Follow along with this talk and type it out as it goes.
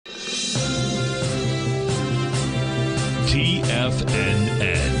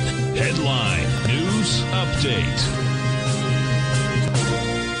TFNN. Headline News Update.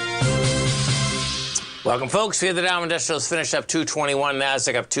 Welcome, folks. We have the Dow Industrials finished up 221,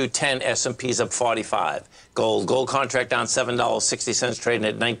 Nasdaq up 210, S&P's up 45. Gold contract down $7.60, trading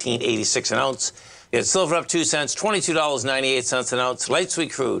at $19.86 an ounce. You had silver up 2 cents, $22.98 an ounce. Light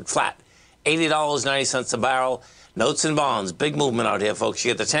sweet crude flat, $80.90 a barrel. Notes and bonds, big movement out here, folks.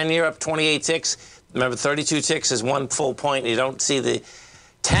 You get the 10-year up 28 ticks. Remember, 32 ticks is 1 full point. You don't see the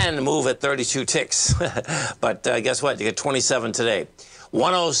 10 move at 32 ticks. But guess what? You get 27 today.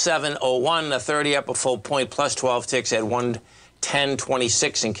 107.01, the 30 up a full point, plus 12 ticks at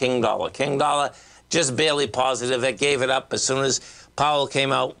 110.26 in King Dollar. King Dollar just barely positive. It gave it up as soon as Powell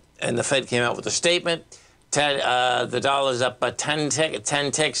came out and the Fed came out with a statement. The dollar's up 10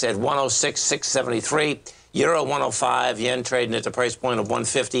 ticks at 106.673. Euro 105, yen trading at the price point of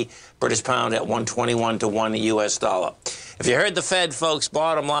 150, British pound at 121 to 1 US dollar. If you heard the Fed, folks,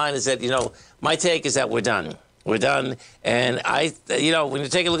 bottom line is that, my take is that we're done. We're done. And when you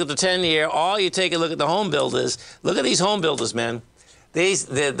take a look at the 10-year, or you take a look at the home builders, look at these home builders, man.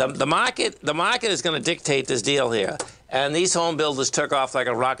 The market is going to dictate this deal here. And these home builders took off like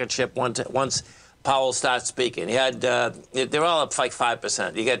a rocket ship once Powell starts speaking. You had, they're all up like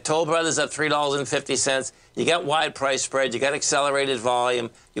 5%. You got Toll Brothers up $3.50. You got wide price spread. You got accelerated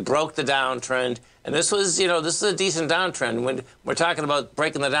volume. You broke the downtrend. And this was, this is a decent downtrend. When we're talking about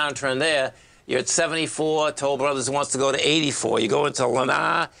breaking the downtrend there, you're at 74. Toll Brothers wants to go to 84. You go into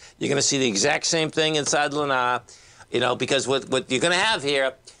Lennar, you're going to see the exact same thing inside Lennar, because what you're going to have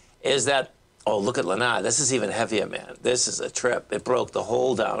here is that, oh, look at Lennar. This is even heavier, man. This is a trip. It broke the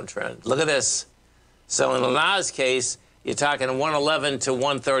whole downtrend. Look at this. So in Lennar's case, you're talking 111 to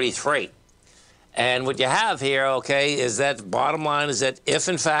 133. And what you have here, okay, is that bottom line is that if,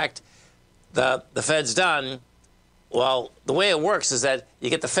 in fact, the Fed's done, well, the way it works is that you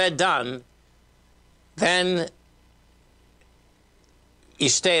get the Fed done, then you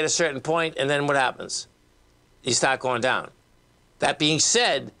stay at a certain point, and then what happens? You start going down. That being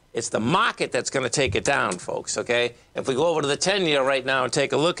said, it's the market that's going to take it down, folks, okay? If we go over to the 10-year right now and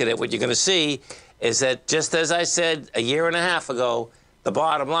take a look at it, what you're going to see is that, just as I said a year and a half ago, the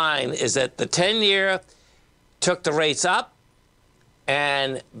bottom line is that the 10-year took the rates up,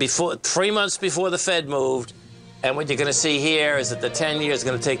 and 3 months before the Fed moved, and what you're going to see here is that the 10-year is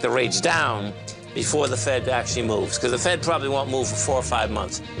going to take the rates down before the Fed actually moves, because the Fed probably won't move for 4 or 5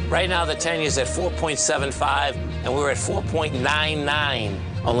 months. Right now, the 10-year is at 4.75, and we were at 4.99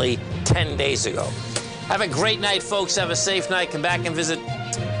 only 10 days ago. Have a great night, folks. Have a safe night. Come back and visit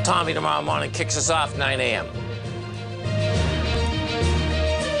Tommy tomorrow morning. Kicks us off 9 a.m.